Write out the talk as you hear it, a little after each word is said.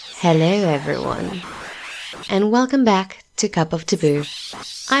Hello everyone, and welcome back to Cup of Taboo.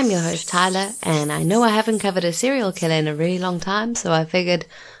 I'm your host Tyler, and I know I haven't covered a serial killer in a really long time, so I figured,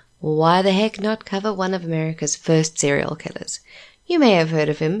 why the heck not cover one of America's first serial killers? You may have heard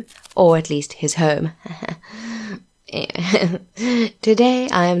of him, or at least his home. Today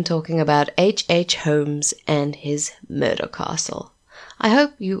I am talking about H.H. Holmes and his murder castle. I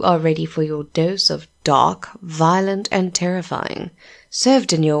hope you are ready for your dose of dark, violent, and terrifying,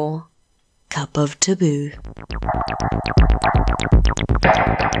 served in your Cup of Taboo.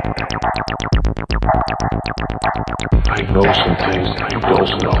 I know some things you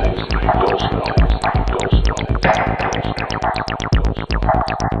don't know.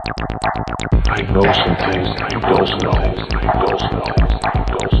 I know some things you don't know.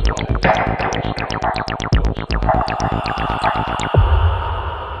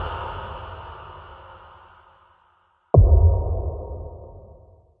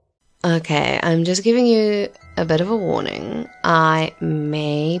 Okay, I'm just giving you a bit of a warning. I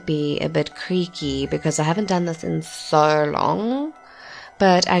may be a bit creaky because I haven't done this in so long,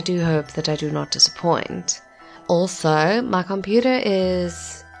 but I do hope that I do not disappoint. Also, my computer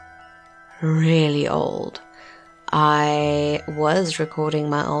is really old. I was recording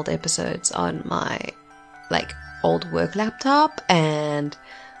my old episodes on my, old work laptop, and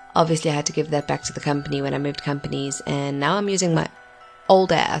obviously I had to give that back to the company when I moved companies, and now I'm using my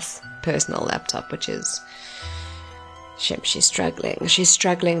old-ass personal laptop, which is... she's struggling. She's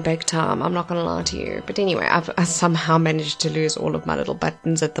struggling big time, I'm not gonna lie to you. But anyway, I somehow managed to lose all of my little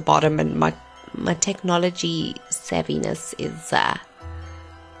buttons at the bottom, and my technology savviness is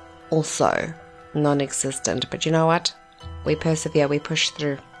also non-existent. But you know what? We persevere, we push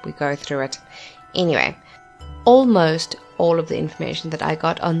through, we go through it. Anyway, almost all of the information that I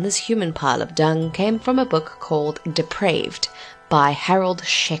got on this human pile of dung came from a book called Depraved by Harold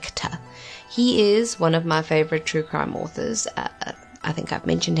Schechter. He is one of my favorite true crime authors. I think I've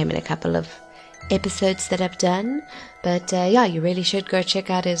mentioned him in a couple of episodes that I've done. But yeah, you really should go check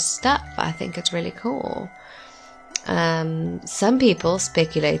out his stuff. I think it's really cool. Some people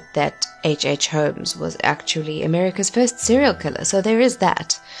speculate that H.H. Holmes was actually America's first serial killer. So there is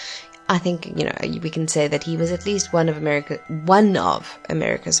that. I think, we can say that he was at least one of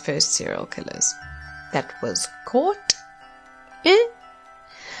America's first serial killers that was caught.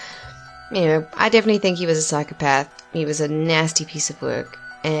 I definitely think he was a psychopath. He was a nasty piece of work.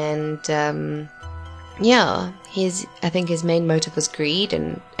 And, I think his main motive was greed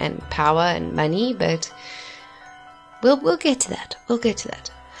and power and money, but we'll get to that. We'll get to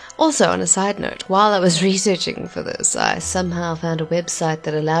that. Also, on a side note, while I was researching for this, I somehow found a website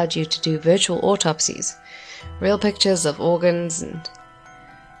that allowed you to do virtual autopsies. Real pictures of organs and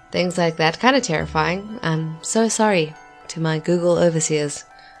things like that. Kind of terrifying. I'm so sorry to my Google overseers.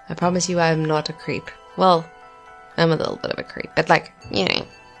 I promise you I'm not a creep. Well, I'm a little bit of a creep, but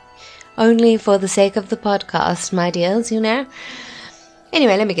only for the sake of the podcast, my dears, Anyway,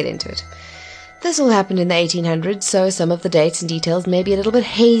 let me get into it. This all happened in the 1800s, so some of the dates and details may be a little bit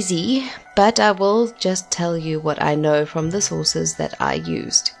hazy, but I will just tell you what I know from the sources that I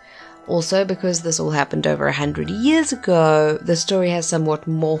used. Also, because this all happened over 100 years ago, the story has somewhat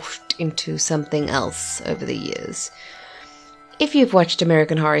morphed into something else over the years. If you've watched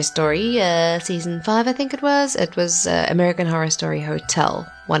American Horror Story, season 5 I think it was American Horror Story Hotel,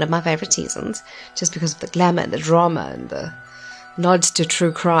 one of my favorite seasons, just because of the glamour and the drama and the nods to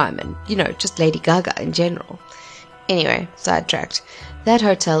true crime and, just Lady Gaga in general. Anyway, sidetracked. That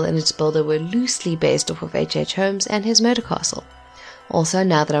hotel and its builder were loosely based off of H.H. Holmes and his murder castle. Also,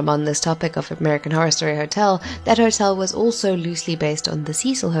 now that I'm on this topic of American Horror Story Hotel, that hotel was also loosely based on the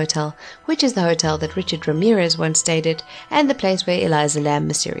Cecil Hotel, which is the hotel that Richard Ramirez once stayed at, and the place where Eliza Lamb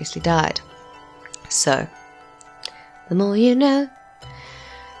mysteriously died. So, the more you know.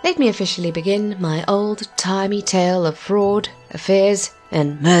 Let me officially begin my old-timey tale of fraud, affairs,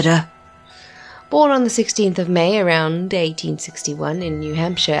 and murder. Born on the 16th of May around 1861 in New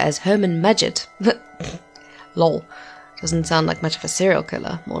Hampshire as Herman Mudgett. Lol. Doesn't sound like much of a serial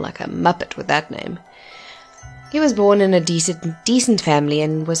killer, more like a muppet with that name. He was born in a decent family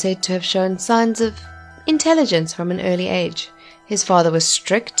and was said to have shown signs of intelligence from an early age. His father was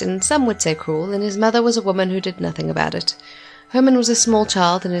strict and some would say cruel, and his mother was a woman who did nothing about it. Herman was a small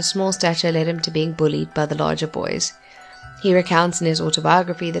child, and his small stature led him to being bullied by the larger boys. He recounts in his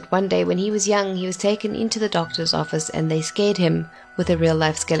autobiography that one day when he was young, he was taken into the doctor's office and they scared him with a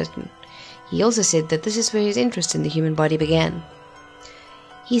real-life skeleton. He also said that this is where his interest in the human body began.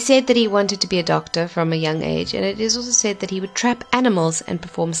 He said that he wanted to be a doctor from a young age, and it is also said that he would trap animals and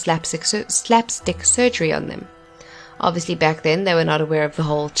perform slapstick surgery on them. Obviously, back then, they were not aware of the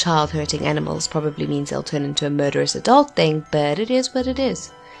whole child hurting animals probably means they'll turn into a murderous adult thing, but it is what it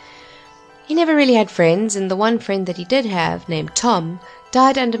is. He never really had friends, and the one friend that he did have, named Tom,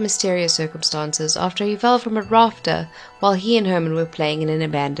 died under mysterious circumstances after he fell from a rafter while he and Herman were playing in an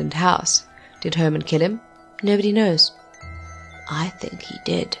abandoned house. Did Herman kill him? Nobody knows. I think he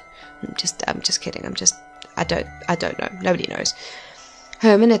did. I'm just kidding. I don't know. Nobody knows.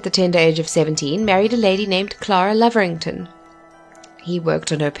 Herman, at the tender age of 17, married a lady named Clara Loverington. He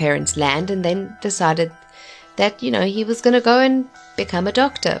worked on her parents' land and then decided that, he was going to go and become a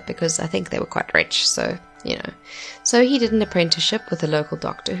doctor because I think they were quite rich, so he did an apprenticeship with a local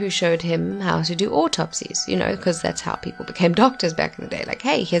doctor who showed him how to do autopsies, because that's how people became doctors back in the day. Like,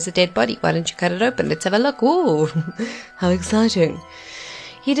 hey, here's a dead body. Why don't you cut it open? Let's have a look. Ooh, how exciting.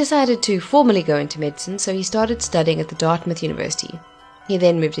 He decided to formally go into medicine, so he started studying at the Dartmouth University. He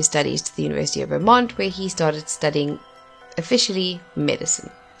then moved his studies to the University of Vermont, where he started studying officially medicine,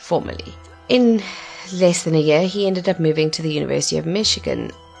 formally. In less than a year, he ended up moving to the University of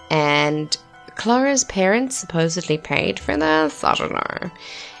Michigan, and Clara's parents supposedly paid for this. I don't know.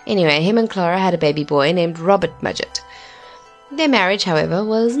 Anyway, him and Clara had a baby boy named Robert Mudgett. Their marriage, however,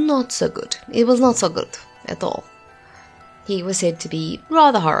 was not so good. It was not so good at all. He was said to be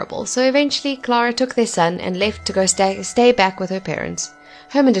rather horrible, so eventually Clara took their son and left to go stay back with her parents.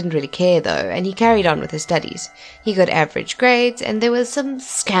 Herman didn't really care, though, and he carried on with his studies. He got average grades, and there was some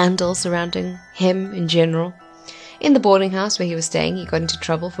scandal surrounding him in general. In the boarding house where he was staying, he got into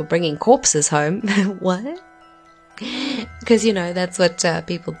trouble for bringing corpses home. What? Because, that's what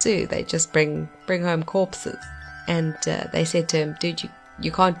people do. They just bring home corpses. And they said to him, dude,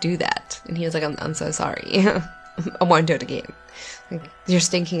 you can't do that. And he was like, I'm so sorry. I won't do it again. Like, you're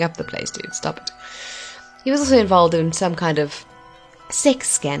stinking up the place, dude. Stop it. He was also involved in some kind of sex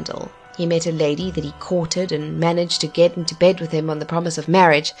scandal. He met a lady that he courted and managed to get into bed with him on the promise of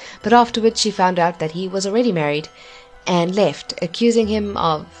marriage, but afterwards she found out that he was already married and left, accusing him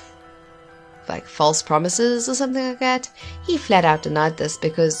of false promises or something like that. He flat out denied this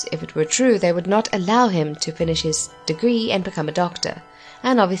because if it were true, they would not allow him to finish his degree and become a doctor.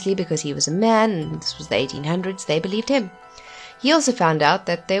 And obviously because he was a man, and this was the 1800s, they believed him. He also found out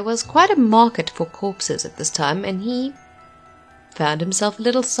that there was quite a market for corpses at this time, and he found himself a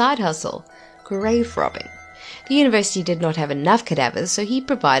little side hustle, grave robbing. The university did not have enough cadavers, so he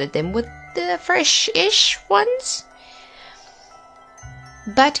provided them with the fresh-ish ones.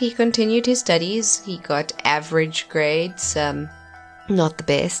 But he continued his studies. He got average grades, not the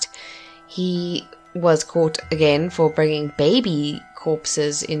best. He was caught again for bringing baby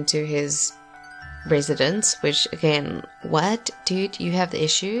corpses into his residence, which again, what? Dude, you have the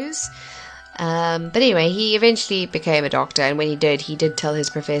issues? But anyway, he eventually became a doctor, and when he did tell his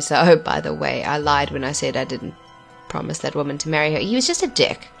professor, oh, by the way, I lied when I said I didn't promise that woman to marry her. He was just a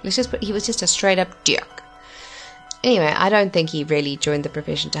dick. He was just a straight-up dick. Anyway, I don't think he really joined the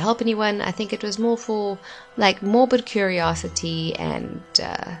profession to help anyone. I think it was more for, morbid curiosity and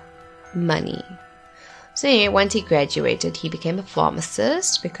money. So anyway, once he graduated, he became a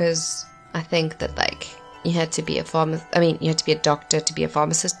pharmacist, because I think that, you had to be a you had to be a doctor to be a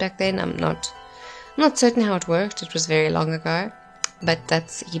pharmacist back then. I'm not certain how it worked. It was very long ago.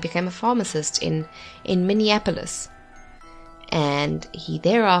 But he became a pharmacist in Minneapolis. And he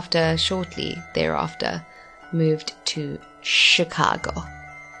shortly thereafter, moved to Chicago.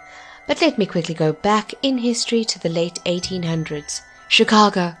 But let me quickly go back in history to the late 1800s.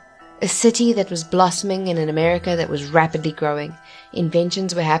 Chicago, a city that was blossoming in an America that was rapidly growing.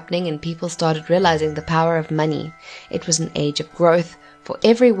 Inventions were happening and people started realizing the power of money. It was an age of growth for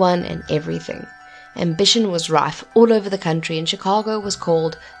everyone and everything. Ambition was rife all over the country, and Chicago was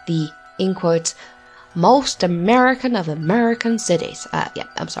called the, in quotes, most American of American cities.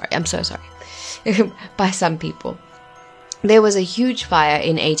 I'm so sorry. By some people. There was a huge fire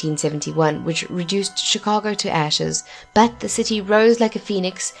in 1871 which reduced Chicago to ashes, but the city rose like a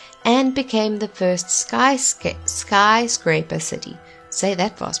phoenix and became the first skyscraper city. Say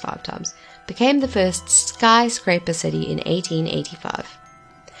that fast 5 times. Became the first skyscraper city in 1885.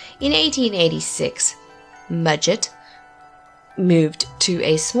 In 1886, Mudgett moved to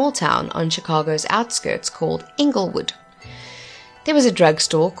a small town on Chicago's outskirts called Englewood. There was a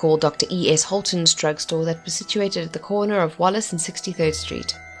drugstore called Dr. E.S. Holton's Drugstore that was situated at the corner of Wallace and 63rd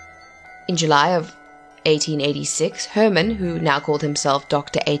Street. In July of 1886, Herman, who now called himself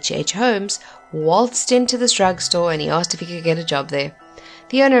Dr. H.H. Holmes, waltzed into this drugstore and he asked if he could get a job there.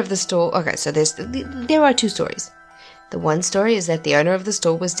 The owner of the store... Okay, so there are 2 stories. The one story is that the owner of the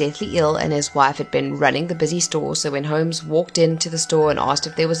store was deathly ill and his wife had been running the busy store, so when Holmes walked into the store and asked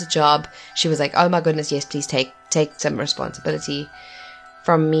if there was a job, she was like, "Oh my goodness, yes, please take some responsibility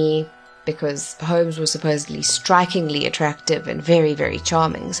from me," because Holmes was supposedly strikingly attractive and very, very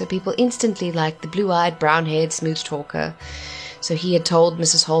charming, so people instantly liked the blue-eyed, brown-haired, smooth talker. So he had told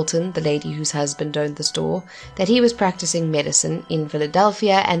Mrs. Holton, the lady whose husband owned the store, that he was practicing medicine in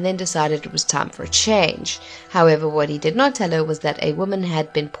Philadelphia and then decided it was time for a change. However, what he did not tell her was that a woman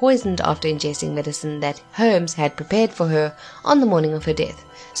had been poisoned after ingesting medicine that Holmes had prepared for her on the morning of her death.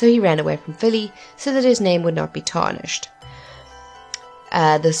 So he ran away from Philly so that his name would not be tarnished.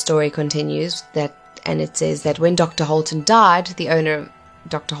 The story continues and it says that when Dr. Holton died,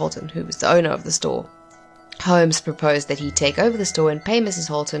 Dr. Holton, who was the owner of the store, Holmes proposed that he take over the store and pay Mrs.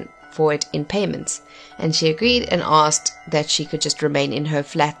 Holton for it in payments, and she agreed and asked that she could just remain in her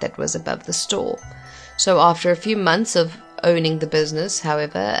flat that was above the store. So after a few months of owning the business,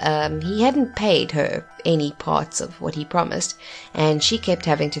 however, he hadn't paid her any parts of what he promised, and she kept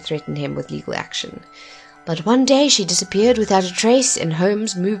having to threaten him with legal action. But one day she disappeared without a trace, and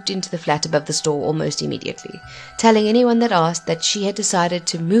Holmes moved into the flat above the store almost immediately, telling anyone that asked that she had decided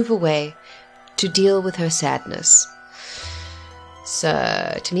to move away to deal with her sadness.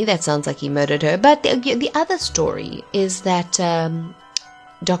 So, to me that sounds like he murdered her. But the other story is that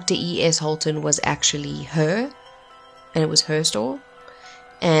Dr. E.S. Holton was actually her, and it was her store,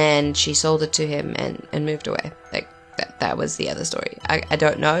 and she sold it to him and moved away. Like, that was the other story. I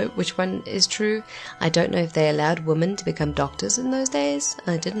don't know which one is true. I don't know if they allowed women to become doctors in those days.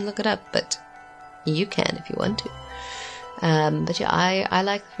 I didn't look it up, but you can if you want to. But yeah, I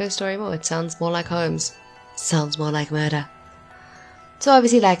like the first story more. It sounds more like Holmes. Sounds more like murder. So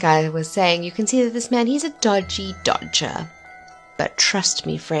obviously, like I was saying, you can see that this man, he's a dodgy dodger. But trust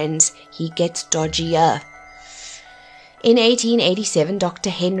me, friends, he gets dodgier. In 1887,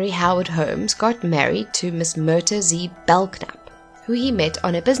 Dr. Henry Howard Holmes got married to Miss Myrta Z. Belknap, who he met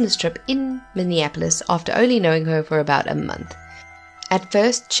on a business trip in Minneapolis after only knowing her for about a month. At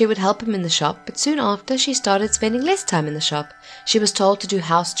first, she would help him in the shop, but soon after, she started spending less time in the shop. She was told to do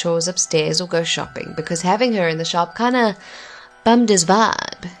house chores upstairs or go shopping, because having her in the shop kinda bummed his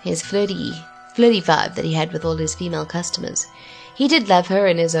vibe, his flirty vibe that he had with all his female customers. He did love her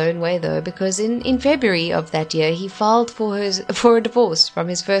in his own way, though, because in February of that year, he filed for a divorce from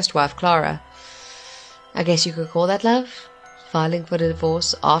his first wife, Clara. I guess you could call that love? Filing for the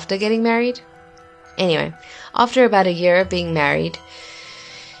divorce after getting married? Anyway, after about a year of being married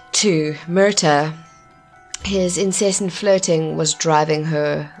to Myrta, his incessant flirting was driving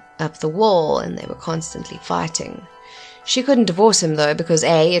her up the wall, and they were constantly fighting. She couldn't divorce him, though, because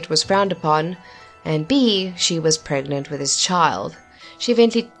A, it was frowned upon, and B, she was pregnant with his child. She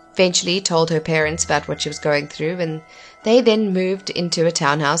eventually told her parents about what she was going through, and they then moved into a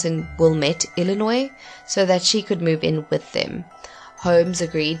townhouse in Wilmette, Illinois, so that she could move in with them. Holmes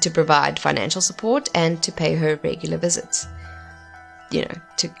agreed to provide financial support and to pay her regular visits,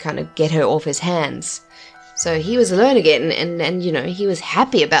 to kind of get her off his hands. So he was alone again, and he was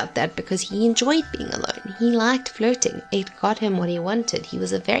happy about that because he enjoyed being alone. He liked flirting. It got him what he wanted. He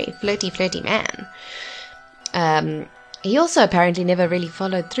was a very flirty man. He also apparently never really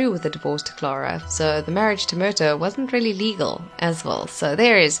followed through with the divorce to Clara, so the marriage to Myrta wasn't really legal as well. So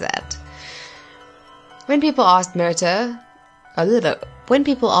there is that. When people asked about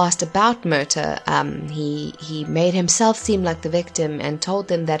Myrta, he made himself seem like the victim and told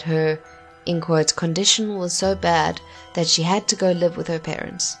them that her, in quotes, condition was so bad that she had to go live with her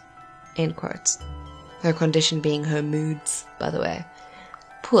parents, end quotes. Her condition being her moods, by the way.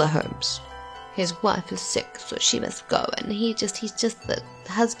 Poor Holmes. His wife is sick, so she must go, and he's just the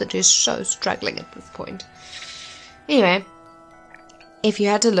husband who's so struggling at this point. Anyway, if you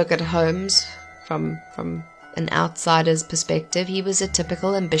had to look at Holmes from an outsider's perspective, he was a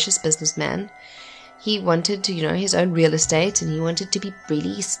typical ambitious businessman. He wanted to, his own real estate, and he wanted to be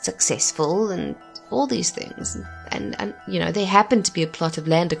really successful and all these things. And there happened to be a plot of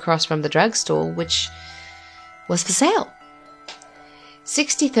land across from the drugstore, which was for sale.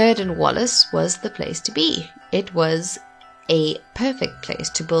 63rd and Wallace was the place to be. It was a perfect place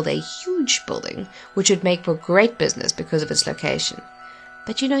to build a huge building, which would make for great business because of its location.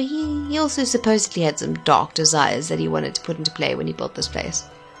 But he also supposedly had some dark desires that he wanted to put into play when he built this place.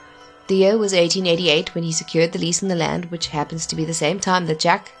 The year was 1888 when he secured the lease on the land, which happens to be the same time that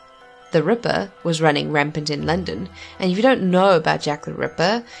Jack the Ripper was running rampant in London. And if you don't know about Jack the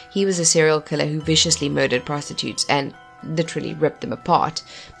Ripper, he was a serial killer who viciously murdered prostitutes and literally ripped them apart,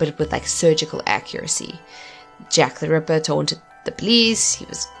 but with surgical accuracy. Jack the Ripper the police. He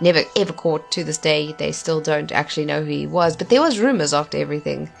was never ever caught. To this day, they still don't actually know who he was. But there was rumors after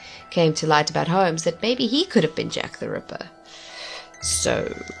everything came to light about Holmes that maybe he could have been Jack the Ripper.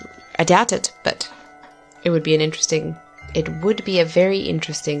 So I doubt it, but it would be a very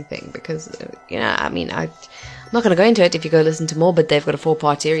interesting thing because, I'm not going to go into it. If you go listen to Morbid, they've got a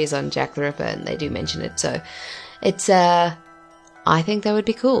 4-part series on Jack the Ripper and they do mention it. So it's, I think that would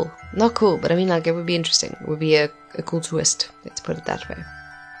be cool. Not cool, but it would be interesting. It would be a cool twist. Let's put it that way.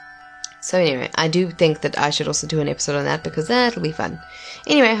 So anyway, I do think that I should also do an episode on that because that'll be fun.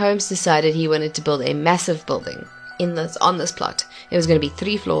 Anyway, Holmes decided he wanted to build a massive building on this plot. It was going to be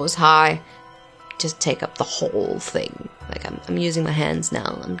 3 floors high, just take up the whole thing. I'm using my hands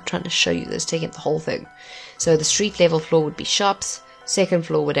now. I'm trying to show you this, taking up the whole thing. So the street level floor would be shops, second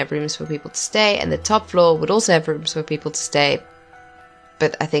floor would have rooms for people to stay, and the top floor would also have rooms for people to stay.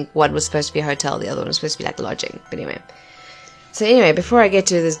 But I think one was supposed to be a hotel, the other one was supposed to be lodging. But anyway, before I get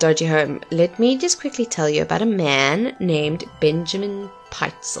to this dodgy home, let me just quickly tell you about a man named Benjamin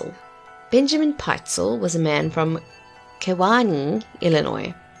Pitezel. Benjamin Pitezel was a man from Kewanee,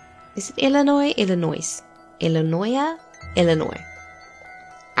 Illinois. Is it Illinois? Illinois. Illinois.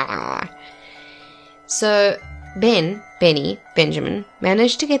 So, Benjamin,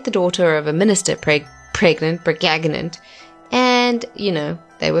 managed to get the daughter of a minister pregnant, and,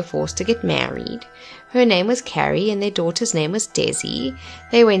 they were forced to get married. Her name was Carrie, and their daughter's name was Desi.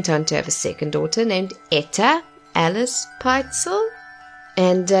 They went on to have a second daughter named Etta Alice Pitezel.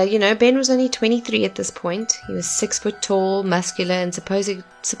 And, Ben was only 23 at this point. He was 6 foot tall, muscular, and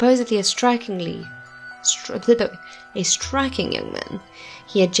supposedly a striking young man.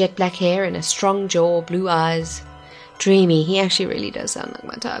 He had jet black hair and a strong jaw, blue eyes. Dreamy. He actually really does sound like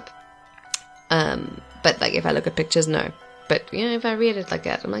my type. But, if I look at pictures, no. But, if I read it like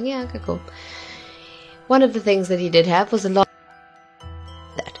that, I'm like, yeah, okay, cool. One of the things that he did have was there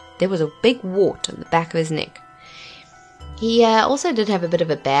was a big wart on the back of his neck. He also did have a bit of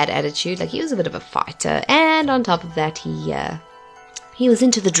a bad attitude, he was a bit of a fighter, and on top of that, he was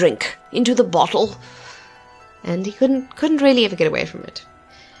into the drink, into the bottle, and he couldn't really ever get away from it.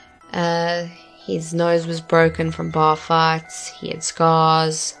 His nose was broken from bar fights. He had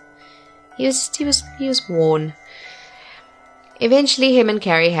scars. He was worn. Eventually, him and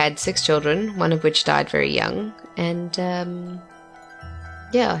Carrie had 6 children, one of which died very young, and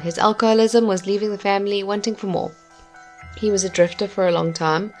his alcoholism was leaving the family wanting for more. He was a drifter for a long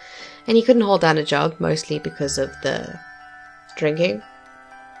time, and he couldn't hold down a job, mostly because of the drinking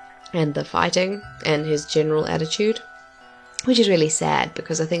and the fighting and his general attitude, which is really sad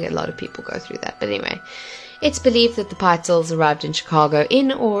because I think a lot of people go through that. But anyway, it's believed that the Pitezels arrived in Chicago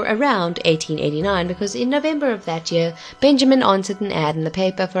in or around 1889 because in November of that year, Benjamin answered an ad in the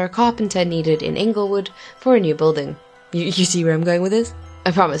paper for a carpenter needed in Englewood for a new building. You see where I'm going with this? I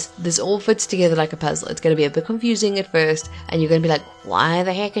promise, this all fits together like a puzzle. It's going to be a bit confusing at first, and you're going to be like, why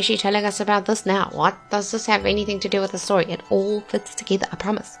the heck is she telling us about this now? What does this have anything to do with the story? It all fits together, I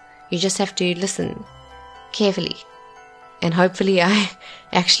promise. You just have to listen carefully, and hopefully I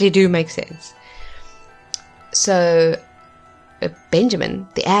actually do make sense. So, Benjamin,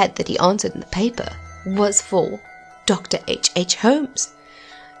 the ad that he answered in the paper, was for Dr. H.H. Holmes.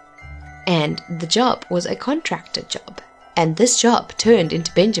 And the job was a contractor job. And this job turned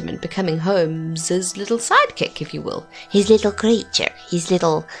into Benjamin becoming Holmes's little sidekick, if you will. His little creature. His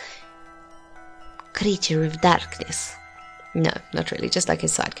little creature of darkness. No, not really. Just like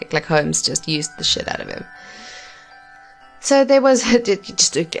his sidekick. Like Holmes just used the shit out of him. So there was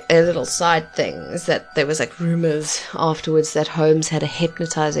just a little side thing, is that there was rumors afterwards that Holmes had a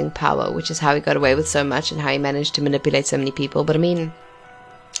hypnotizing power, which is how he got away with so much and how he managed to manipulate so many people. But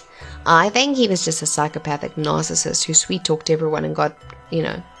I think he was just a psychopathic narcissist who sweet-talked everyone and got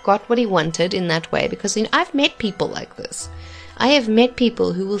what he wanted in that way. Because I've met people like this. I have met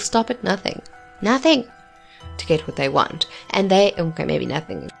people who will stop at nothing, to get what they want. And maybe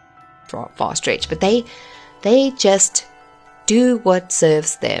nothing, far stretch, but they just do what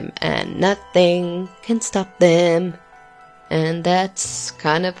serves them, and nothing can stop them. And that's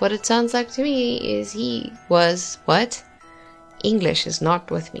kind of what it sounds like to me, is he was what? English is not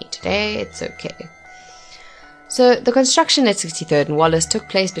with me today, it's okay. So the construction at 63rd and Wallace took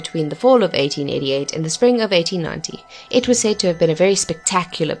place between the fall of 1888 and the spring of 1890. It was said to have been a very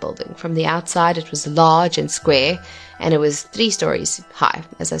spectacular building. From the outside it was large and square, and it was 3 stories high,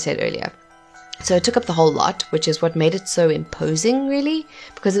 as I said earlier. So it took up the whole lot, which is what made it so imposing, really,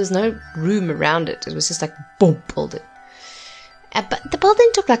 because there was no room around it. It was just boom, building. But the building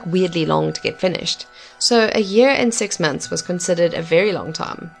took like weirdly long to get finished. So a year and 6 months was considered a very long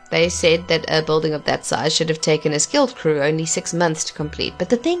time. They said that a building of that size should have taken a skilled crew only 6 months to complete. But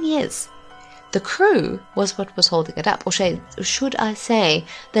the thing is, the crew was what was holding it up, or should I say,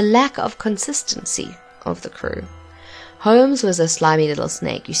 the lack of consistency of the crew. Holmes was a slimy little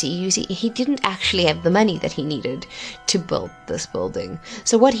snake. You see, he didn't actually have the money that he needed to build this building.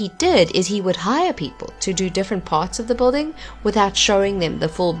 So what he did is he would hire people to do different parts of the building without showing them the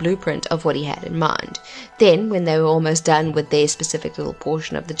full blueprint of what he had in mind. Then, when they were almost done with their specific little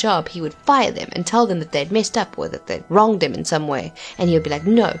portion of the job, he would fire them and tell them that they'd messed up or that they'd wronged him in some way. And he would be like,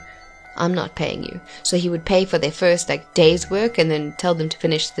 no, I'm not paying you. So he would pay for their first day's work and then tell them to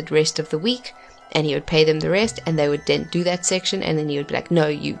finish the rest of the week. And he would pay them the rest, and they would then do that section, and then he would be like, no,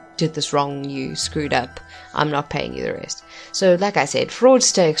 you did this wrong, you screwed up, I'm not paying you the rest. So, like I said,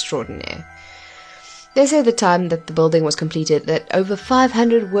 fraudster extraordinaire. They say the time that the building was completed that over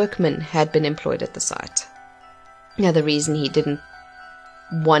 500 workmen had been employed at the site. Now, the reason he didn't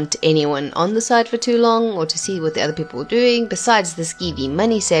want anyone on the site for too long, or to see what the other people were doing, besides the skeevy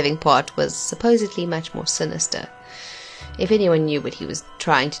money-saving part, was supposedly much more sinister. If anyone knew what he was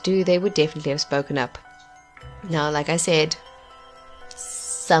trying to do, they would definitely have spoken up. Now, like I said,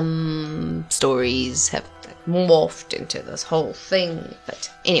 some stories have morphed into this whole thing. But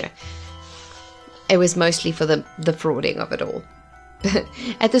anyway, it was mostly for the frauding of it all.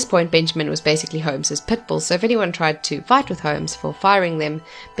 At this point, Benjamin was basically Holmes's pit bull, so if anyone tried to fight with Holmes for firing them,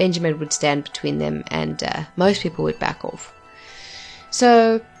 Benjamin would stand between them, and most people would back off.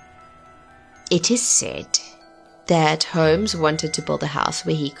 So, it is said that Holmes wanted to build a house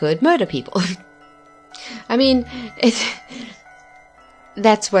where he could murder people. I mean,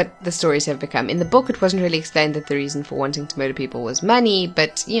 that's what the stories have become. In the book, it wasn't really explained that the reason for wanting to murder people was money,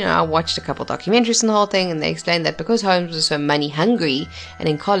 but, I watched a couple documentaries on the whole thing, and they explained that because Holmes was so money hungry, and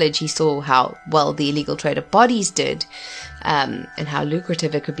in college he saw how well the illegal trade of bodies did, and how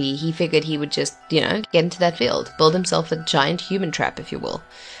lucrative it could be, he figured he would just, get into that field, build himself a giant human trap, if you will.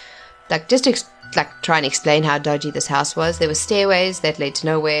 Just to try and explain how dodgy this house was. There were stairways that led to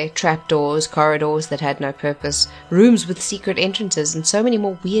nowhere, trapdoors, corridors that had no purpose, rooms with secret entrances, and so many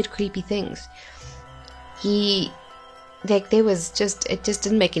more weird, creepy things. It just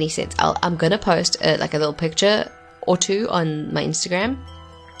didn't make any sense. I'm gonna post a little picture or two on my Instagram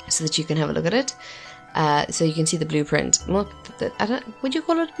so that you can have a look at it. So you can see the blueprint. Well, would you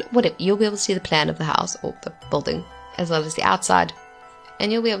call it? Whatever. You'll be able to see the plan of the house or the building, as well as the outside.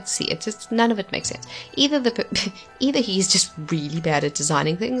 And you'll be able to see it. Just none of it makes sense. Either he's just really bad at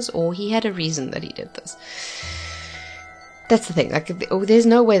designing things, or he had a reason that he did this. That's the thing. There's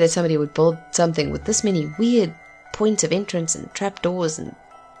no way that somebody would build something with this many weird points of entrance and trapdoors and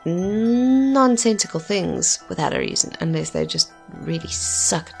nonsensical things without a reason, unless they just really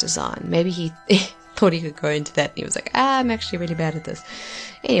suck at design. Maybe he thought he could go into that, and he was like, I'm actually really bad at this.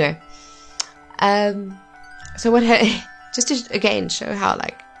 Anyway, so what? Just to, again, show how,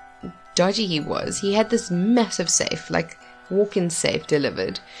 dodgy he was, he had this massive safe, walk-in safe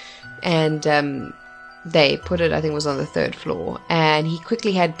delivered, and they put it, I think it was on the 3rd floor, and he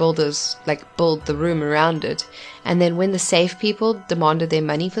quickly had builders, build the room around it, and then when the safe people demanded their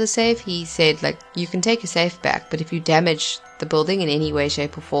money for the safe, he said, you can take your safe back, but if you damage the building in any way,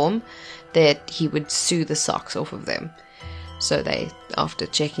 shape, or form, that he would sue the socks off of them. So they, after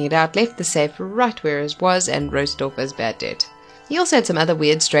checking it out, left the safe right where it was and wrote it off as bad debt. He also had some other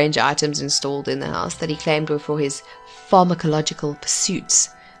weird, strange items installed in the house that he claimed were for his pharmacological pursuits,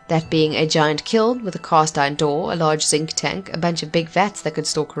 that being a giant kiln with a cast iron door, a large zinc tank, a bunch of big vats that could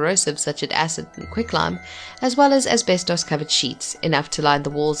store corrosives such as acid and quicklime, as well as asbestos-covered sheets, enough to line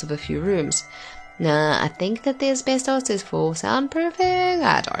the walls of a few rooms. Now, I think that the asbestos is for soundproofing.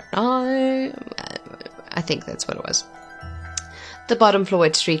 I don't know. I think that's what it was. The bottom floor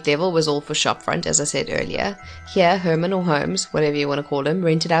at street level was all for shopfront, as I said earlier. Here, Herman or Holmes, whatever you want to call him,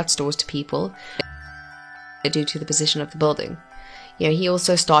 rented out stores to people due to the position of the building. He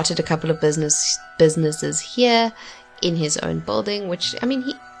also started a couple of businesses here in his own building, which,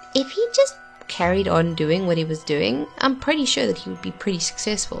 if he just carried on doing what he was doing, I'm pretty sure that he would be pretty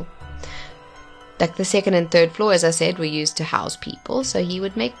successful. The 2nd and 3rd floor, as I said, were used to house people, so he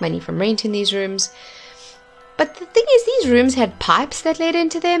would make money from renting these rooms. But the thing is, these rooms had pipes that led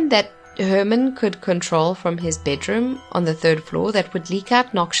into them that Herman could control from his bedroom on the 3rd floor that would leak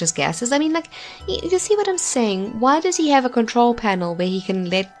out noxious gases. You see what I'm saying? Why does he have a control panel where he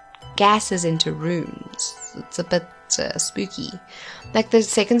can let gases into rooms? It's a bit spooky. The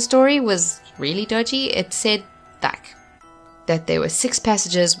 2nd story was really dodgy. It said that there were 6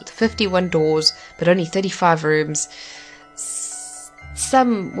 passages with 51 doors, but only 35 rooms.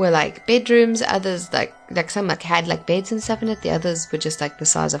 some were like bedrooms, others like some like had like beds and stuff in it. The others were just like the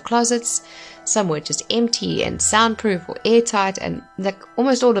size of closets. Some were just empty and soundproof or airtight, and like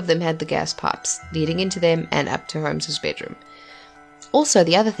almost all of them had the gas pipes leading into them and up to Holmes's bedroom. Also,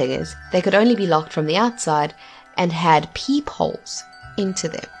 the other thing is they could only be locked from the outside and had peepholes into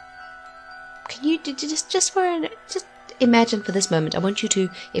them. Can you just imagine for this moment? I want you to,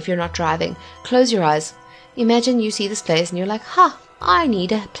 if you're not driving, close your eyes. Imagine you see this place and you're like, I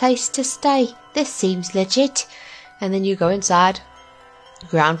need a place to stay. This seems legit. And then you go inside.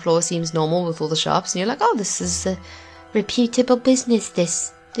 Ground floor seems normal with all the shops, and you're like, oh, this is a reputable business.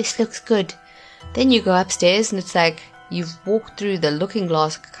 This looks good. Then you go upstairs and it's like you've walked through the looking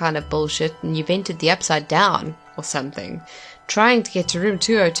glass kind of bullshit and you've entered the upside down or something. Trying to get to room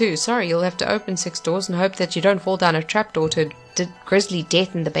 202. Sorry, you'll have to open 6 doors and hope that you don't fall down a trapdoor to grisly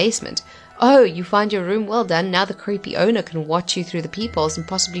death in the basement. Oh, you find your room, well done. Now the creepy owner can watch you through the peepholes and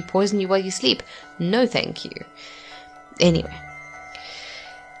possibly poison you while you sleep. No thank you. Anyway.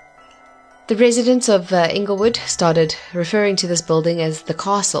 The residents of Inglewood started referring to this building as the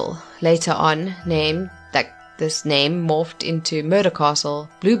Castle. Later on, this name morphed into Murder Castle,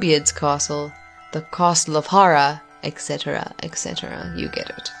 Bluebeard's Castle, the Castle of Horror, etc., etc. You get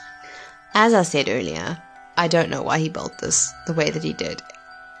it. As I said earlier, I don't know why he built this the way that he did.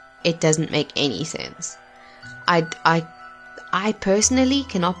 It doesn't make any sense. I personally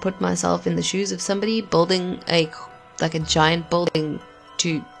cannot put myself in the shoes of somebody building a giant building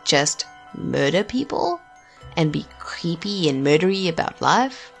to just murder people and be creepy and murdery about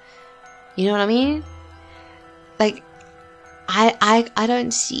life. You know what I mean? Like, I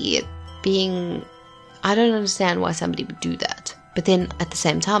don't see it being... I don't understand why somebody would do that. But then at the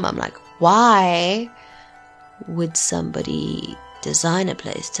same time, I'm like, why would somebody design a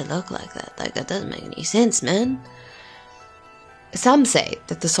place to look like that? Like, that doesn't make any sense, man. Some say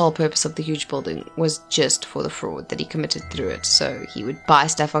that the sole purpose of the huge building was just for the fraud that he committed through it. So he would buy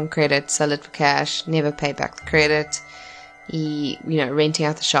stuff on credit, sell it for cash, never pay back the credit. He, renting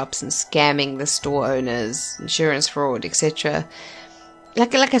out the shops and scamming the store owners, insurance fraud, etc.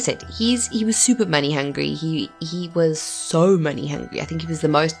 Like I said, he was super money hungry. He was so money hungry. I think he was the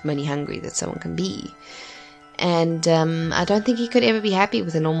most money hungry that someone can be. And I don't think he could ever be happy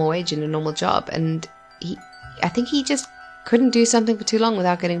with a normal wage and a normal job. And I think he just couldn't do something for too long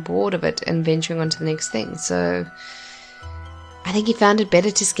without getting bored of it and venturing on to the next thing. So I think he found it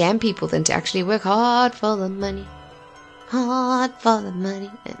better to scam people than to actually work hard for the money. Hard for the money.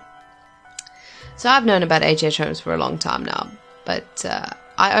 So I've known about H.H. Holmes for a long time now, but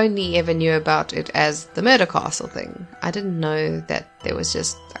I only ever knew about it as the Murder Castle thing. I didn't know that there was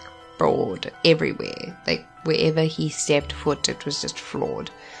just fraud everywhere. Like, wherever he stepped foot, it was just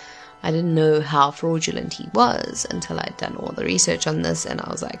fraud. I didn't know how fraudulent he was until I'd done all the research on this, and I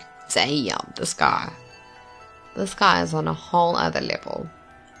was like, damn, this guy is on a whole other level.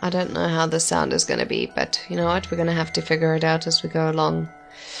 I don't know how the sound is going to be, but you know what? We're going to have to figure it out as we go along.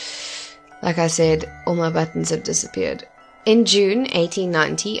 Like I said, all my buttons have disappeared. In June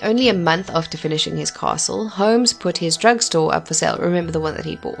 1890, only a month after finishing his castle, Holmes put his drugstore up for sale. Remember the one that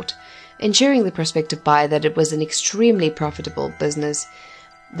he bought, ensuring the prospective buyer that it was an extremely profitable business.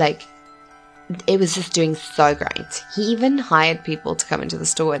 Like, it was just doing so great. He even hired people to come into the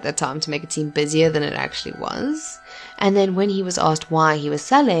store at that time to make it seem busier than it actually was. And then when he was asked why he was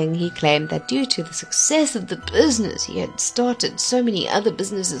selling, he claimed that due to the success of the business, he had started so many other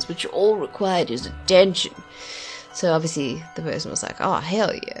businesses which all required his attention. So obviously the person was like, oh,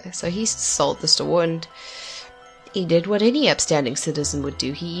 hell yeah. So he sold the store, and he did what any upstanding citizen would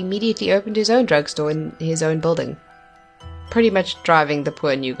do. He immediately opened his own drugstore in his own building, pretty much driving the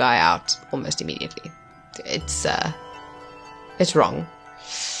poor new guy out almost immediately. It's wrong.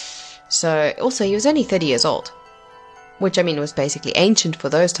 So also, he was only 30 years old, which I mean was basically ancient for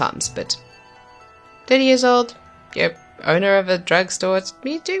those times, but 30 years old, yep, owner of a drugstore,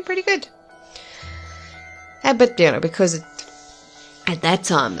 he's doing pretty good. But because at that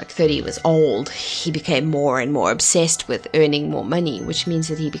time, 30 was old, he became more and more obsessed with earning more money, which means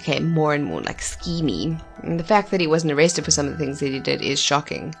that he became more and more schemy. And the fact that he wasn't arrested for some of the things that he did is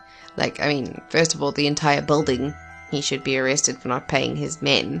shocking. First of all, the entire building, he should be arrested for not paying his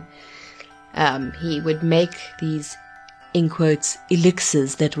men. He would make these, in quotes,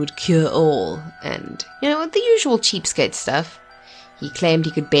 elixirs that would cure all, and, the usual cheapskate stuff. He claimed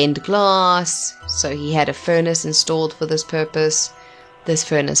he could bend glass, so he had a furnace installed for this purpose. This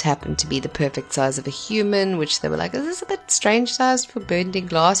furnace happened to be the perfect size of a human, which they were like, is this a bit strange sized for bending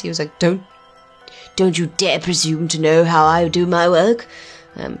glass? He was like, don't you dare presume to know how I do my work.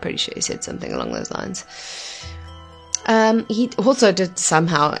 I'm pretty sure he said something along those lines. He also did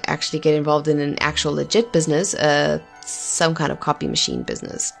somehow actually get involved in an actual legit business, some kind of copy machine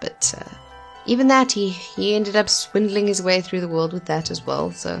business. But even that, he ended up swindling his way through the world with that as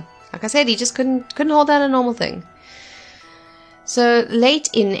well. So, like I said, he just couldn't hold down a normal thing. So, late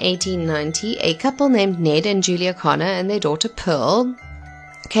in 1890, a couple named Ned and Julia Connor and their daughter Pearl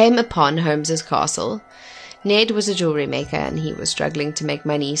came upon Holmes's castle. Ned was a jewelry maker and he was struggling to make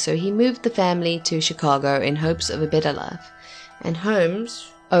money, so he moved the family to Chicago in hopes of a better life. And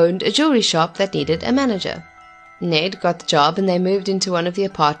Holmes owned a jewelry shop that needed a manager. Ned got the job and they moved into one of the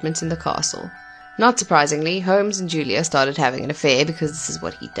apartments in the castle. Not surprisingly, Holmes and Julia started having an affair because this is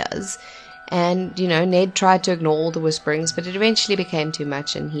what he does. And, Ned tried to ignore all the whisperings, but it eventually became too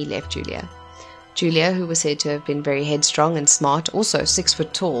much and he left Julia. Julia, who was said to have been very headstrong and smart, also 6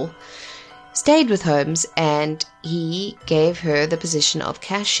 foot tall, stayed with Holmes and he gave her the position of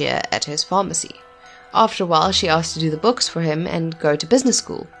cashier at his pharmacy. After a while, she asked to do the books for him and go to business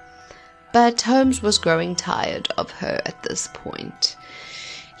school. But Holmes was growing tired of her at this point.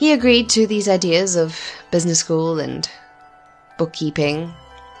 He agreed to these ideas of business school and bookkeeping,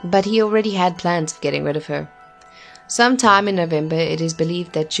 but he already had plans of getting rid of her. Sometime in November, it is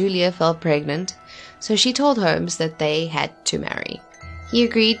believed that Julia fell pregnant, so she told Holmes that they had to marry. He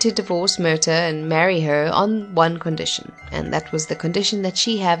agreed to divorce Myrta and marry her on one condition, and that was the condition that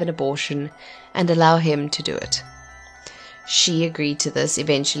she have an abortion and allow him to do it. She agreed to this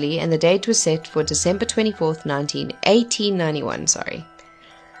eventually, and the date was set for December 24th, 1891.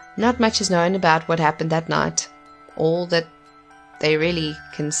 Not much is known about what happened that night. All that they really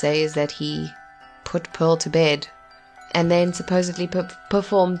can say is that he put Pearl to bed and then supposedly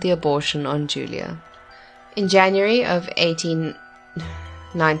performed the abortion on Julia. In January of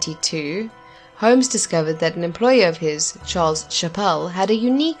 1892, Holmes discovered that an employee of his, Charles Chappell, had a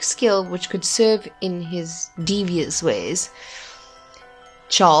unique skill which could serve in his devious ways.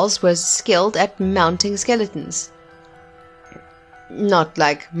 Charles was skilled at mounting skeletons. Not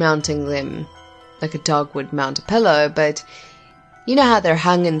like mounting them like a dog would mount a pillow, but you know how they're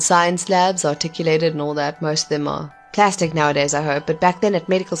hung in science labs, articulated and all that? Most of them are plastic nowadays, I hope, but back then at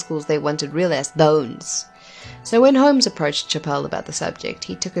medical schools they wanted real-ass bones. So when Holmes approached Chappell about the subject,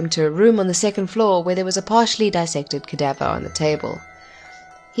 he took him to a room on the 2nd floor where there was a partially dissected cadaver on the table.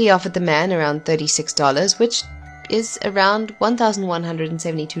 He offered the man around $36, which is around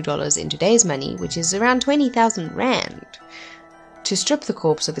 $1,172 in today's money, which is around 20,000 rand, to strip the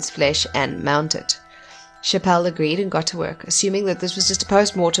corpse of its flesh and mount it. Chappell agreed and got to work, assuming that this was just a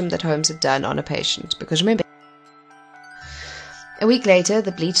post-mortem that Holmes had done on a patient, because remember, a week later,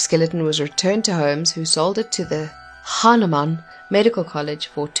 the bleached skeleton was returned to Holmes, who sold it to the Hahnemann Medical College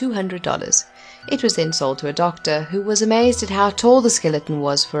for $200. It was then sold to a doctor, who was amazed at how tall the skeleton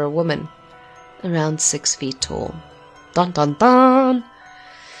was for a woman. Around 6 feet tall. Dun dun dun!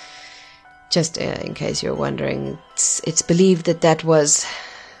 Just in case you're wondering, it's believed that was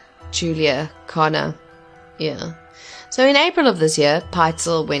Julia Connor. Yeah. So in April of this year,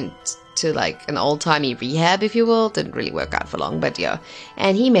 Peitzel went to like an old-timey rehab, if you will. Didn't really work out for long, but yeah.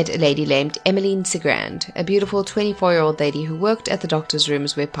 And he met a lady named Emmeline Sigrand, a beautiful 24-year-old lady who worked at the doctor's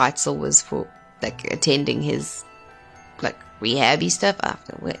rooms where Peitzel was for attending his rehabby stuff,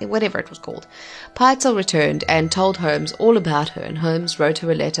 after whatever it was called. Peitzel returned and told Holmes all about her, and Holmes wrote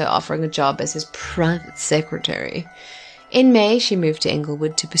her a letter offering a job as his private secretary. In May, she moved to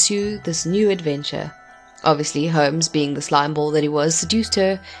Englewood to pursue this new adventure. Obviously, Holmes, being the slimeball that he was, seduced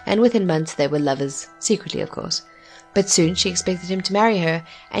her, and within months they were lovers, secretly of course. But soon she expected him to marry her,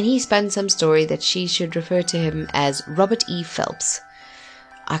 and he spun some story that she should refer to him as Robert E. Phelps.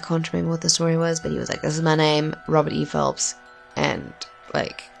 I can't remember what the story was, but he was like, "This is my name, Robert E. Phelps." And,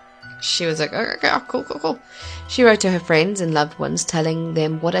 she was like, "Okay, cool. She wrote to her friends and loved ones, telling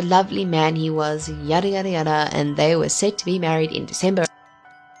them what a lovely man he was, yada yada yada, and they were set to be married in December.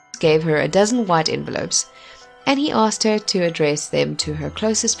 Gave her a dozen white envelopes, and he asked her to address them to her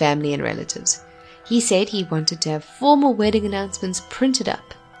closest family and relatives. He said he wanted to have formal wedding announcements printed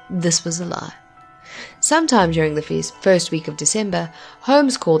up. This was a lie. Sometime during the first week of December,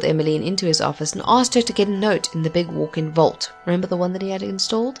 Holmes called Emmeline into his office and asked her to get a note in the big walk-in vault. Remember the one that he had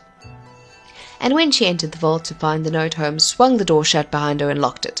installed? And when she entered the vault to find the note, Holmes swung the door shut behind her and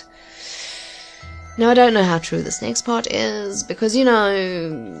locked it. Now, I don't know how true this next part is, because,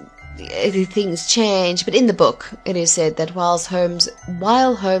 things change, but in the book, it is said that while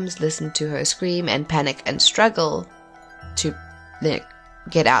Holmes listened to her scream and panic and struggle to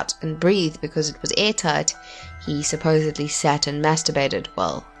get out and breathe because it was airtight, he supposedly sat and masturbated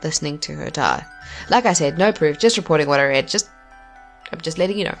while listening to her die. Like I said, no proof, just reporting what I read, I'm just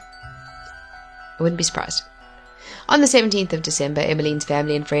letting you know. I wouldn't be surprised. On the 17th of December, Emmeline's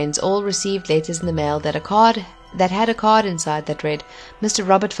family and friends all received letters in the mail that had a card inside that read, "Mr.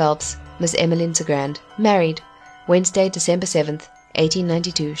 Robert Phelps, Miss Emmeline Sagrand, married, Wednesday, December 7th,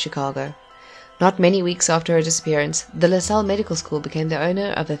 1892, Chicago." Not many weeks after her disappearance, the LaSalle Medical School became the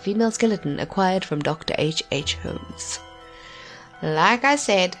owner of a female skeleton acquired from Dr. H. H. Holmes. Like I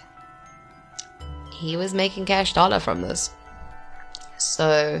said, he was making cash dollar from this.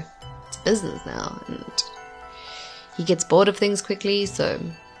 So, it's business now, and he gets bored of things quickly, so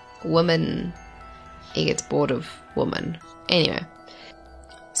he gets bored of woman. Anyway,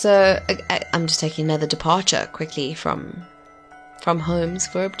 so I'm just taking another departure quickly from Holmes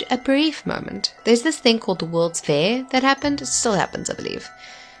for a brief moment. There's this thing called the World's Fair that happened. It still happens, I believe.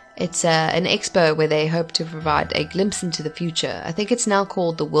 It's an expo where they hope to provide a glimpse into the future. I think it's now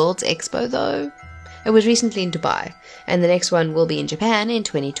called the World's Expo, though. It was recently in Dubai, and the next one will be in Japan in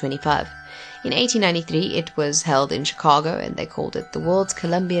 2025. In 1893, it was held in Chicago, and they called it the World's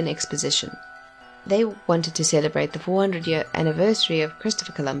Columbian Exposition. They wanted to celebrate the 400-year anniversary of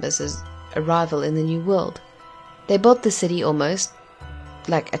Christopher Columbus's arrival in the New World. They built the city almost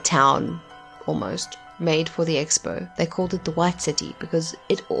like a town, almost, made for the expo. They called it the White City because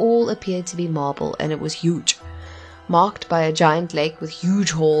it all appeared to be marble, and it was huge, marked by a giant lake with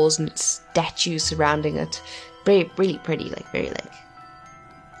huge halls and statues surrounding it. Really pretty, very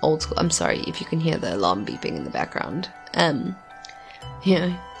old school. I'm sorry if you can hear the alarm beeping in the background.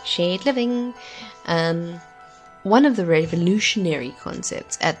 Shared living. One of the revolutionary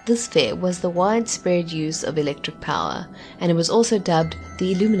concepts at this fair was the widespread use of electric power, and it was also dubbed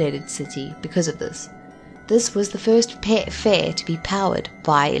the Illuminated City because of this. This was the first fair to be powered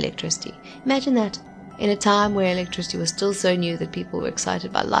by electricity. Imagine that, in a time where electricity was still so new that people were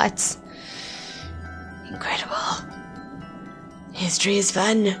excited by lights. Incredible. History is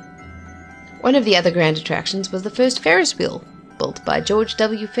fun. One of the other grand attractions was the first Ferris wheel, built by George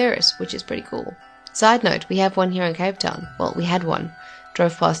W. Ferris, which is pretty cool. Side note, we have one here in Cape Town. Well, we had one.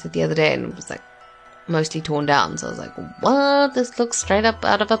 Drove past it the other day and it was mostly torn down. So I was like, what? This looks straight up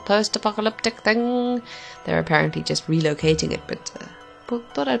out of a post-apocalyptic thing. They're apparently just relocating it, but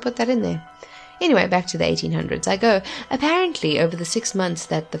thought I'd put that in there. Anyway, back to the 1800s I go. Apparently, over the 6 months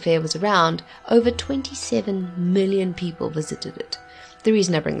that the fair was around, over 27 million people visited it. The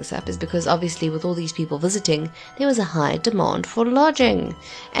reason I bring this up is because obviously with all these people visiting, there was a high demand for lodging.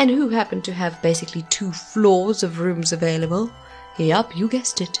 And who happened to have basically 2 floors of rooms available? Yup, you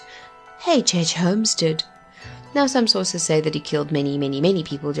guessed it. H. H. Holmes did. Now some sources say that he killed many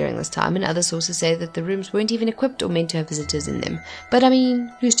people during this time, and other sources say that the rooms weren't even equipped or meant to have visitors in them. But I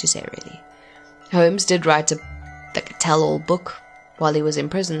mean, who's to say really? Holmes did write a tell-all book while he was in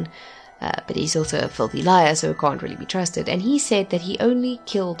prison, but he's also a filthy liar, so it can't really be trusted, and he said that he only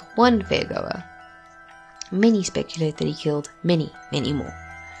killed 1 fairgoer. Many speculate that he killed many more.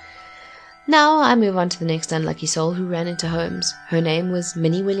 Now I move on to the next unlucky soul who ran into Holmes. Her name was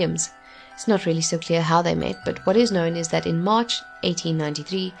Minnie Williams. It's not really so clear how they met, but what is known is that in March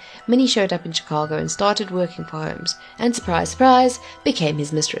 1893, Minnie showed up in Chicago and started working for Holmes, and surprise, surprise, became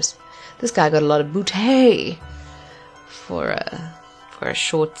his mistress. This guy got a lot of bootay for a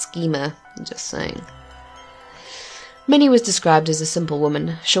short schemer, I'm just saying. Minnie was described as a simple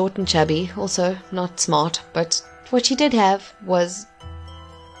woman, short and chubby, also not smart, but what she did have was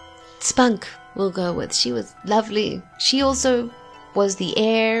spunk, we'll go with. She was lovely. She also was the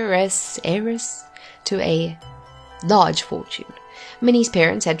heiress to a large fortune. Minnie's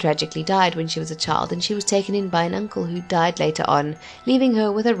parents had tragically died when she was a child, and she was taken in by an uncle who died later on, leaving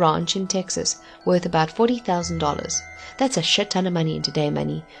her with a ranch in Texas worth about $40,000. That's a shit ton of money in today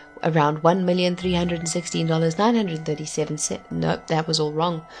money. Around $1,316,937. Nope, that was all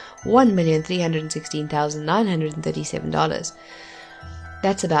wrong. $1,316,937.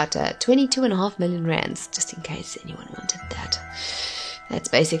 That's about 22.5 million rands, just in case anyone wanted that. That's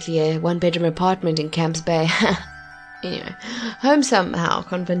basically a 1-bedroom apartment in Camps Bay. Anyway, Holmes somehow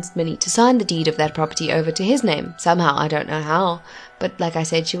convinced Minnie to sign the deed of that property over to his name. Somehow, I don't know how, but like I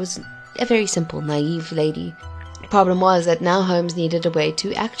said, she was a very simple, naive lady. The problem was that now Holmes needed a way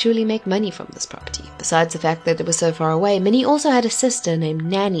to actually make money from this property. Besides the fact that it was so far away, Minnie also had a sister named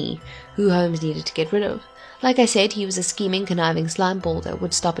Nanny, who Holmes needed to get rid of. Like I said, he was a scheming, conniving slimeball that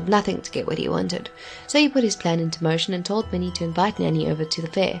would stop at nothing to get what he wanted. So he put his plan into motion and told Minnie to invite Nanny over to the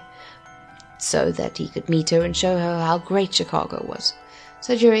fair, so that he could meet her and show her how great Chicago was.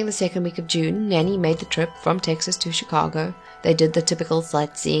 So during the 2nd week of June, Nanny made the trip from Texas to Chicago. They did the typical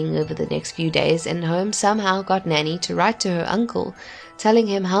sightseeing over the next few days, and Holmes somehow got Nanny to write to her uncle, telling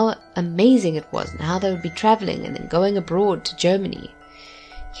him how amazing it was and how they would be traveling and then going abroad to Germany.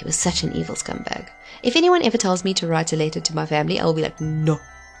 He was such an evil scumbag. If anyone ever tells me to write a letter to my family, I'll be like, no,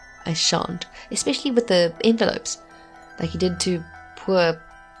 I shan't. Especially with the envelopes, like he did to poor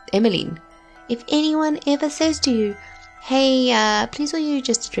Emmeline. If anyone ever says to you, hey, please will you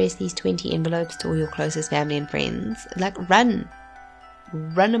just address these 20 envelopes to all your closest family and friends, like run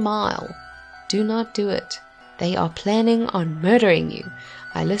a mile. Do not do it. They are planning on murdering you.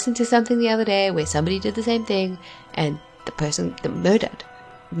 I listened to something the other day where somebody did the same thing and the person murdered.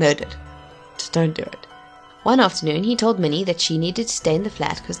 Just don't do it. One afternoon, he told Minnie that she needed to stay in the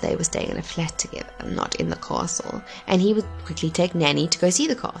flat because they were staying in a flat together, not in the castle, and he would quickly take Nanny to go see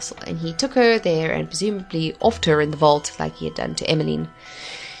the castle, and he took her there and presumably offed her in the vault like he had done to Emmeline.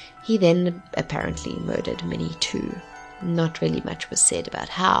 He then apparently murdered Minnie too. Not really much was said about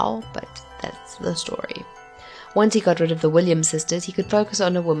how, but that's the story. Once he got rid of the Williams sisters, he could focus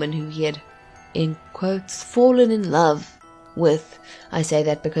on a woman who he had, in quotes, fallen in love with. I say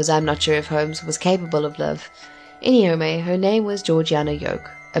that because I'm not sure if Holmes was capable of love. Anyway, her name was Georgiana Yoke,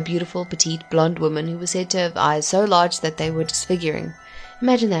 a beautiful, petite, blonde woman who was said to have eyes so large that they were disfiguring.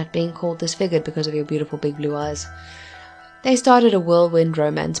 Imagine that, being called disfigured because of your beautiful big blue eyes. They started a whirlwind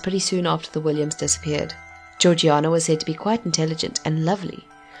romance pretty soon after the Williams disappeared. Georgiana was said to be quite intelligent and lovely.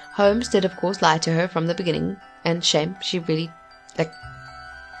 Holmes did, of course, lie to her from the beginning, and shame, he really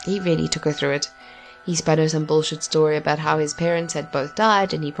took her through it. He spun her some bullshit story about how his parents had both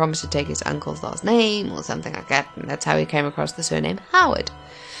died and he promised to take his uncle's last name or something like that, and that's how he came across the surname Howard.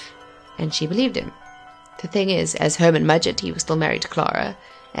 And she believed him. The thing is, as Herman Mudgett, he was still married to Clara.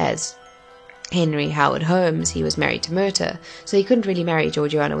 As Henry Howard Holmes, he was married to Myrta, so he couldn't really marry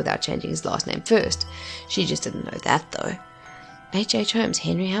Georgiana without changing his last name first. She just didn't know that, though. H.H. Holmes,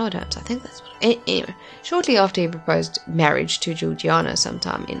 Henry Howard Holmes, I think that's what... Anyway, shortly after he proposed marriage to Georgiana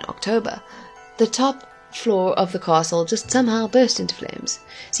sometime in October, the top floor of the castle just somehow burst into flames.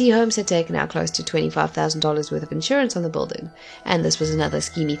 See, Holmes had taken out close to $25,000 worth of insurance on the building, and this was another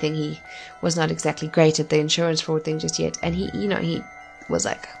schemy thing. He was not exactly great at the insurance fraud thing just yet, and he was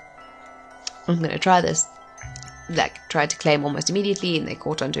like, I'm going to try this. Tried to claim almost immediately, and they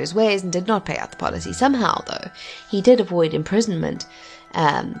caught onto his ways and did not pay out the policy. Somehow, though, he did avoid imprisonment,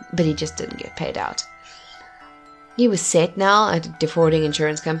 but he just didn't get paid out. He was set now at defrauding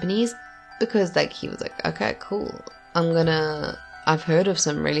insurance companies, because he was like, okay, cool, I've heard of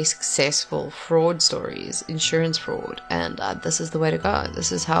some really successful fraud stories, insurance fraud, and this is the way to go.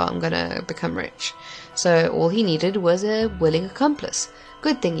 This is how I'm gonna become rich. So all he needed was a willing accomplice.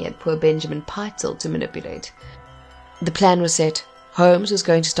 Good thing he had poor Benjamin Pitezel to manipulate. The plan was set. Holmes was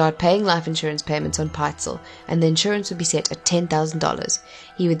going to start paying life insurance payments on Pitezel, and the insurance would be set at $10,000.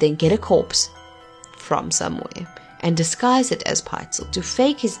 He would then get a corpse from somewhere and disguise it as Pitezel to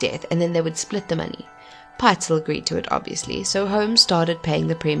fake his death, and then they would split the money. Pitezel agreed to it, obviously, so Holmes started paying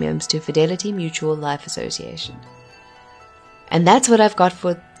the premiums to Fidelity Mutual Life Association. And that's what I've got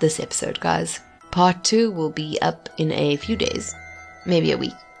for this episode, guys. Part 2 will be up in a few days, maybe a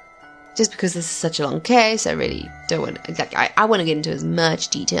week. Just because this is such a long case, I really don't want to... I want to get into as much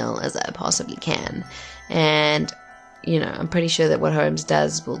detail as I possibly can. And, I'm pretty sure that what Holmes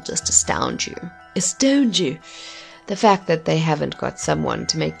does will just astound you. Astound you! The fact that they haven't got someone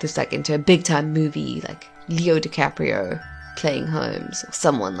to make this into a big-time movie, like Leo DiCaprio playing Holmes, or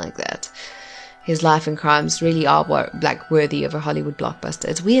someone like that. His life and crimes really are worthy of a Hollywood blockbuster.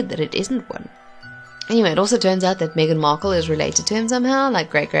 It's weird that it isn't one. Anyway, it also turns out that Meghan Markle is related to him somehow, like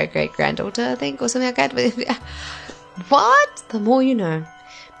great-great-great-granddaughter, I think, or something like that. What? The more you know.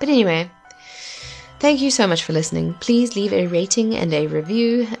 But anyway, thank you so much for listening. Please leave a rating and a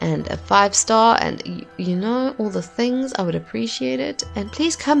review and a 5-star and, all the things. I would appreciate it. And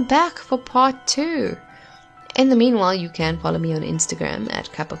please come back for part 2. In the meanwhile, you can follow me on Instagram at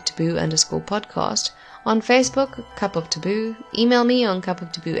cupoftaboo_podcast. On Facebook, Cup of Taboo. Email me on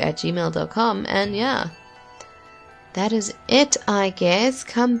cupoftaboo@gmail.com. And yeah, that is it, I guess.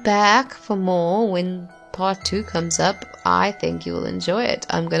 Come back for more when part 2 comes up. I think you will enjoy it.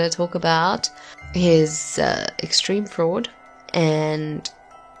 I'm going to talk about his extreme fraud and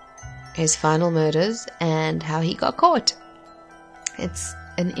his final murders and how he got caught. It's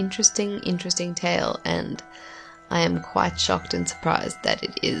an interesting tale, and I am quite shocked and surprised that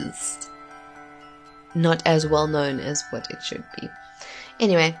it is not as well known as what it should be.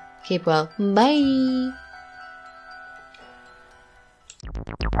 Anyway, keep well. Bye!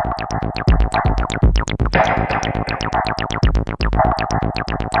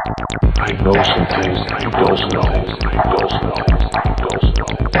 I know some things that you don't know.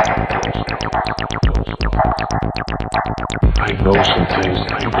 I know some things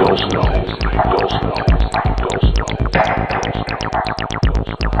that you don't know.